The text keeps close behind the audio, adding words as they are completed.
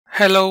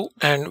Hello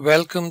and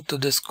welcome to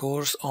this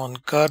course on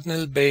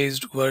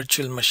kernel-based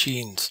virtual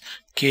machines,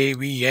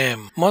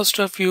 KVM. Most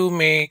of you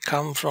may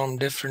come from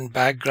different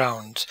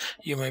backgrounds.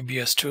 You may be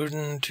a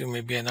student, you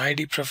may be an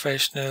IT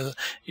professional,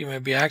 you may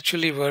be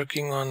actually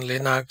working on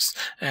Linux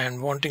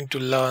and wanting to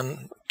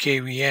learn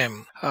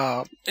KVM.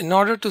 In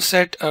order to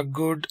set a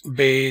good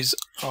base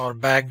or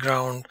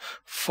background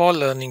for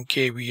learning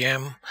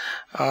KVM,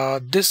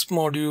 this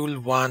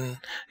module 1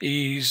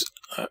 is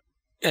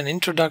an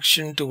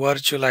introduction to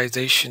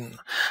virtualization.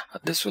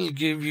 This will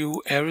give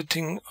you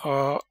everything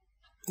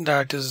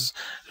that is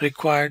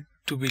required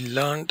to be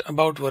learned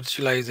about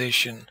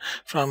virtualization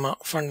from a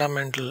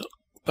fundamental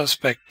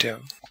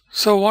perspective.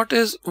 So what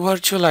is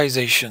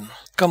virtualization?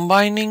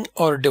 Combining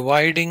or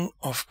dividing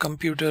of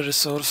computer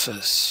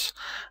resources.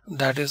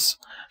 That is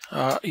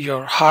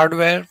your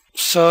hardware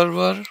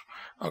server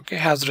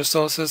has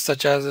resources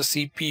such as the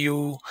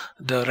CPU,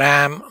 the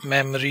RAM,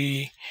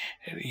 memory,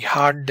 the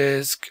hard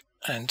disk,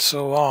 and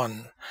so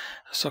on.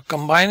 So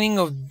combining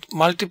of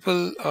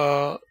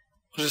multiple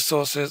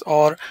resources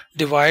or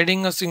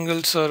dividing a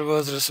single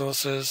server's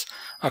resources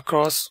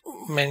across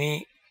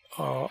many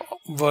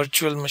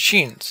virtual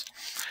machines.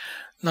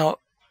 Now,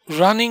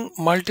 running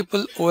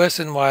multiple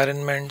OS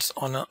environments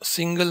on a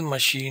single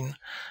machine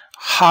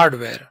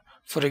hardware,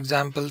 for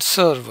example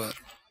server.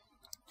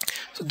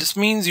 So this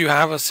means you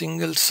have a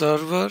single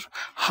server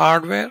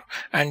hardware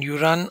and you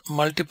run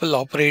multiple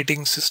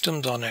operating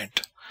systems on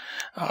it.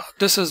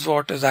 This is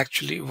what is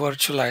actually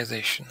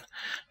virtualization.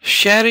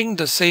 Sharing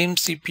the same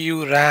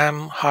CPU,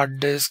 RAM,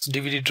 hard disks,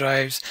 DVD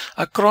drives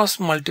across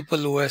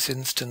multiple OS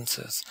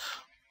instances,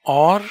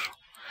 or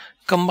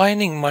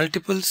combining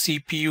multiple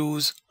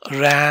CPUs,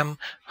 RAM,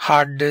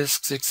 hard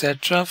disks,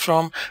 etc.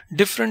 from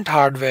different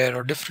hardware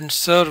or different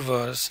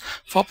servers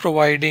for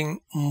providing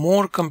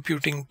more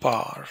computing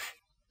power.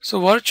 So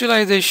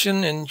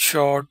virtualization in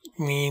short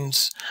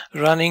means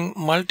running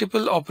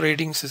multiple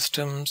operating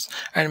systems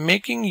and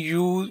making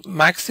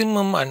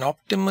maximum and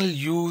optimal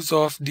use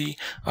of the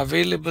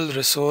available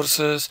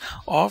resources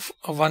of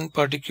one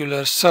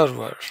particular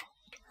server.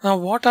 Now,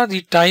 what are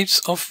the types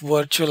of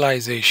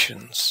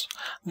virtualizations?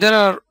 There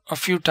are a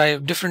few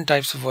different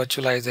types of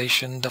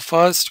virtualization. The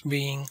first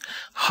being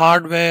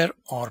hardware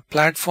or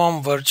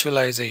platform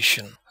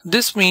virtualization.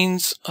 This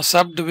means a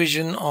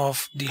subdivision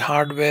of the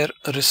hardware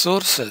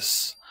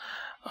resources.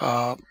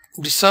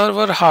 The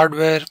server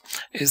hardware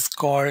is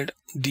called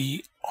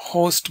the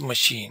host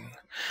machine,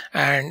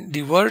 and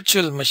the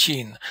virtual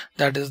machine,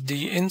 that is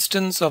the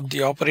instance of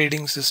the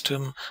operating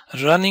system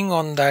running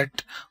on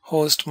that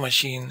host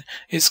machine,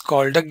 is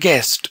called a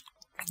guest.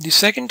 The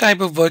second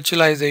type of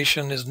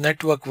virtualization is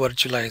network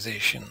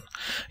virtualization.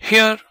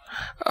 Here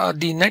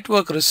the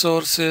network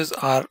resources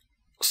are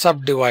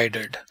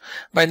subdivided.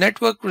 By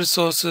network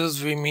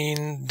resources we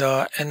mean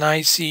the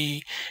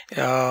NIC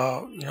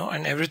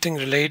and everything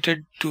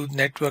related to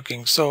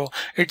networking. So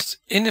it's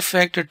in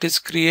effect it is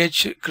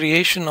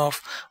creation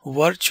of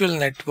virtual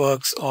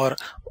networks or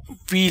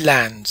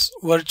VLANs,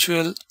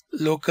 virtual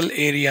local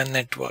area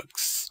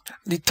networks.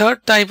 The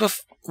third type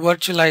of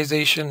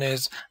virtualization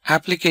is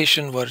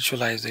application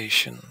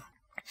virtualization.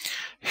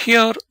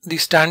 Here the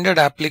standard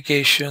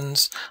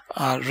applications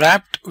are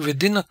wrapped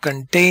within a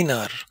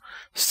container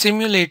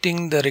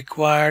simulating the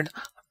required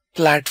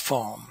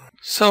platform.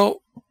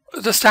 So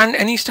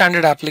any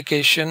standard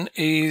application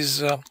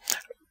is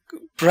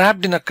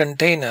wrapped in a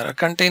container. A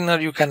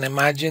container, you can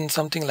imagine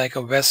something like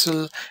a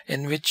vessel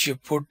in which you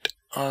put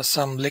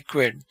some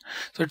liquid.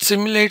 So it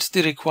simulates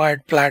the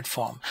required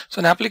platform. So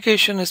an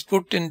application is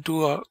put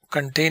into a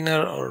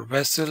container or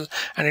vessel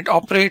and it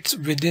operates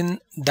within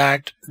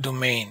that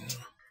domain.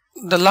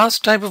 The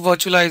last type of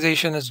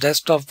virtualization is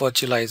desktop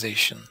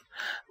virtualization.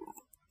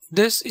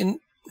 This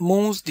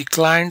moves the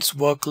client's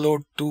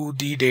workload to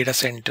the data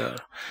center.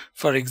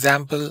 For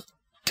example,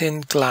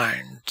 thin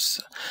clients.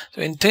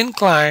 So in thin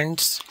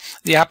clients,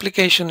 the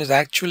application is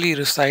actually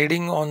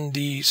residing on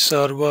the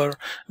server,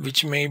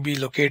 which may be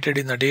located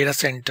in a data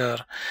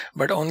center,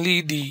 but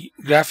only the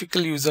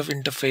graphical user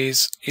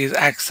interface is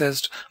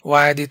accessed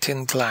via the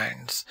thin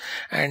clients,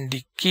 and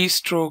the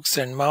keystrokes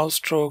and mouse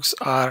strokes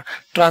are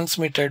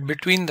transmitted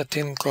between the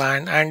thin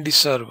client and the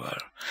server.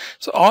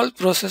 So all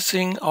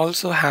processing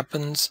also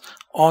happens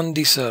on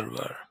the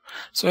server.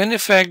 So in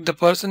effect, the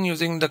person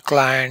using the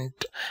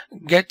client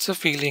gets a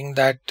feeling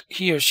that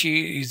he or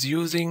she is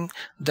using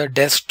the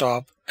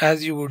desktop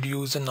as you would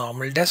use a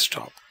normal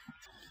desktop.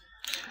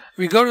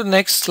 We go to the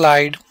next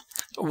slide,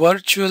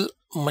 virtual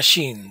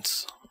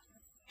machines.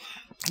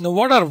 Now,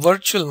 what are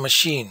virtual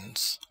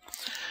machines?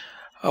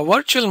 A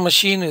virtual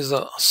machine is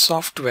a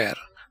software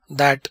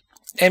that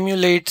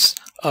emulates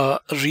a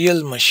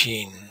real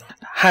machine.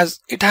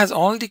 It has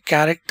all the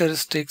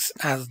characteristics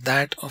as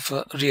that of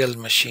a real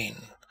machine,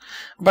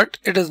 but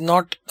it is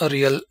not a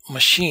real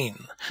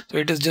machine. So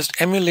it is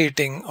just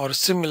emulating or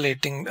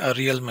simulating a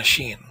real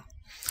machine.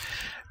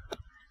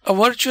 A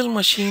virtual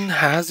machine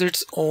has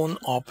its own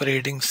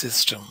operating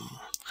system.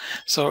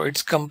 So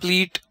it's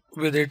complete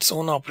with its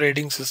own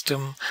operating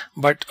system,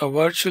 but a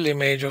virtual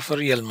image of a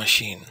real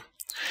machine.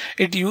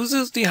 It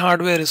uses the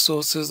hardware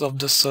resources of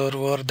the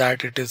server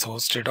that it is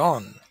hosted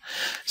on.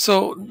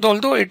 So,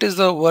 although it is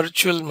a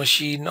virtual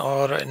machine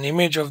or an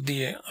image of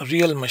the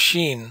real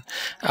machine,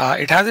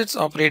 it has its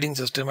operating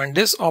system, and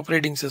this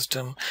operating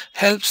system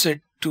helps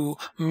it to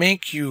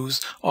make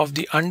use of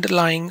the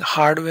underlying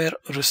hardware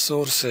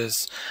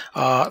resources,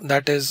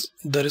 that is,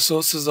 the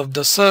resources of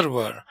the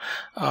server.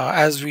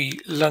 As we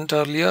learned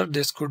earlier,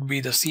 this could be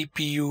the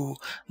CPU,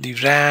 the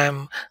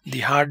RAM,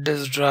 the hard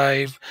disk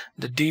drive,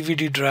 the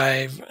DVD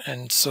drive,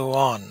 and so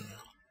on.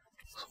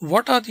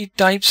 What are the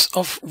types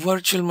of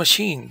virtual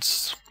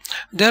machines?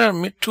 There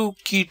are two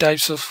key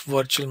types of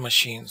virtual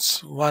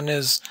machines. One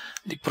is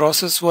the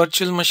process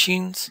virtual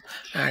machines,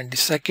 and the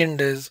second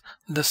is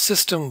the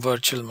system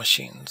virtual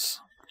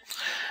machines.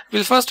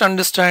 We'll first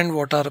understand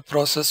what are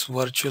process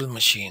virtual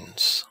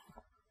machines.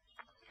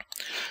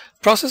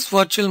 Process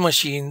virtual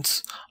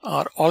machines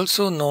are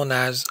also known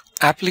as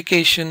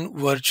application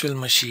virtual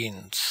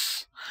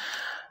machines.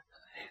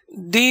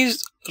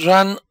 These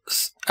run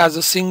as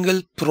a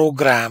single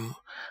program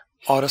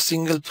or a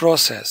single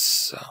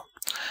process.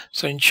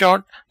 So in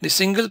short, a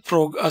single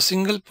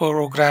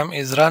program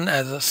is run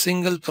as a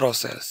single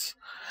process.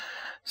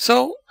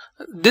 So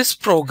this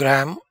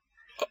program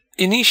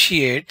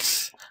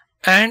initiates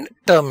and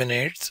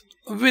terminates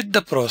with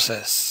the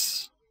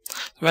process.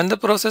 When the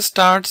process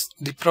starts,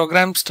 the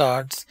program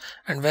starts,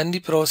 and when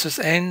the process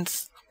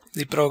ends,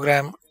 the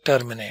program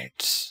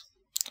terminates.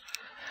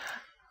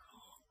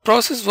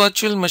 Process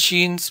virtual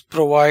machines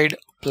provide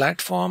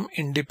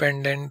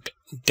platform-independent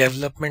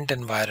development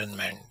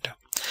environment.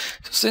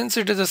 So since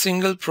it is a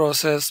single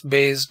process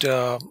based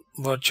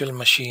virtual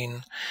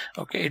machine,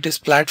 okay, it is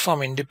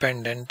platform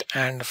independent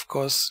and of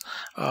course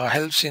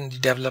helps in the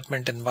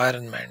development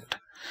environment.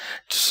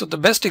 So the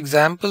best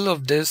example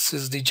of this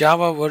is the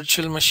Java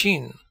virtual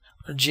machine,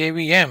 or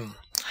JVM.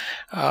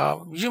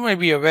 You may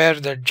be aware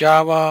that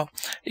Java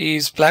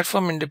is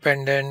platform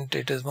independent.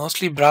 It is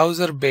mostly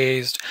browser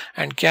based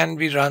and can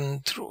be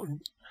run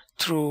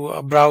through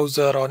a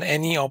browser on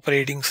any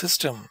operating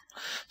system.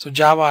 So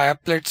Java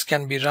applets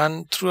can be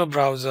run through a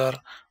browser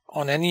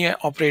on any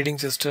operating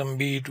system,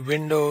 be it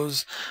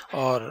Windows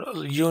or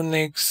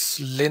Unix,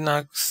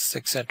 Linux,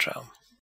 etc.